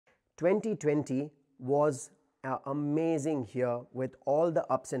2020 was an amazing year with all the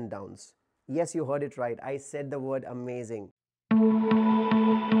ups and downs. Yes, you heard it right. I said the word amazing.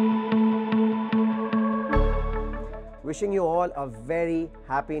 Wishing you all a very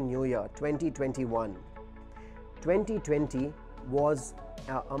happy new year 2021. 2020 was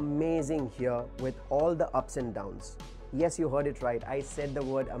an amazing year with all the ups and downs. Yes, you heard it right. I said the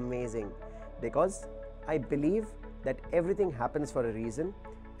word amazing because I believe that everything happens for a reason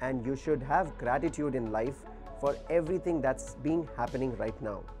and you should have gratitude in life for everything that's been happening right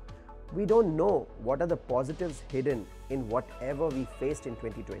now. We don't know what are the positives hidden in whatever we faced in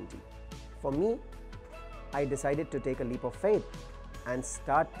 2020. For me, I decided to take a leap of faith and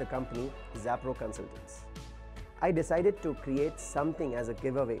start the company ZAPRO Consultants. I decided to create something as a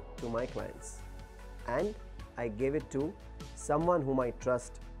giveaway to my clients, and I gave it to someone whom I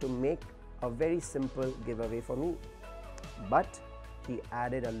trust to make a very simple giveaway for me. But he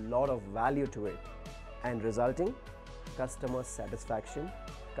added a lot of value to it and resulting customer satisfaction,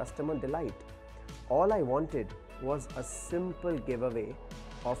 customer delight. All I wanted was a simple giveaway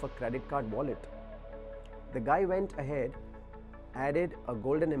of a credit card wallet. The guy went ahead, added a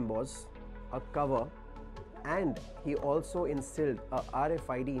golden emboss, a cover, and he also instilled a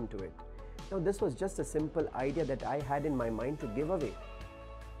RFID into it. Now this was just a simple idea that I had in my mind to give away.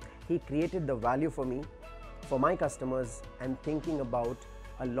 He created the value for me, for my customers, and thinking about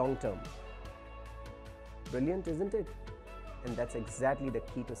a long term. Brilliant, isn't it? And that's exactly the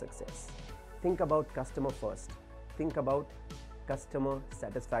key to success. Think about customer first. Think about customer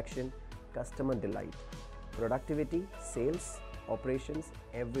satisfaction, customer delight. Productivity, sales, operations,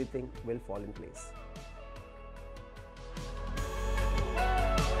 everything will fall in place.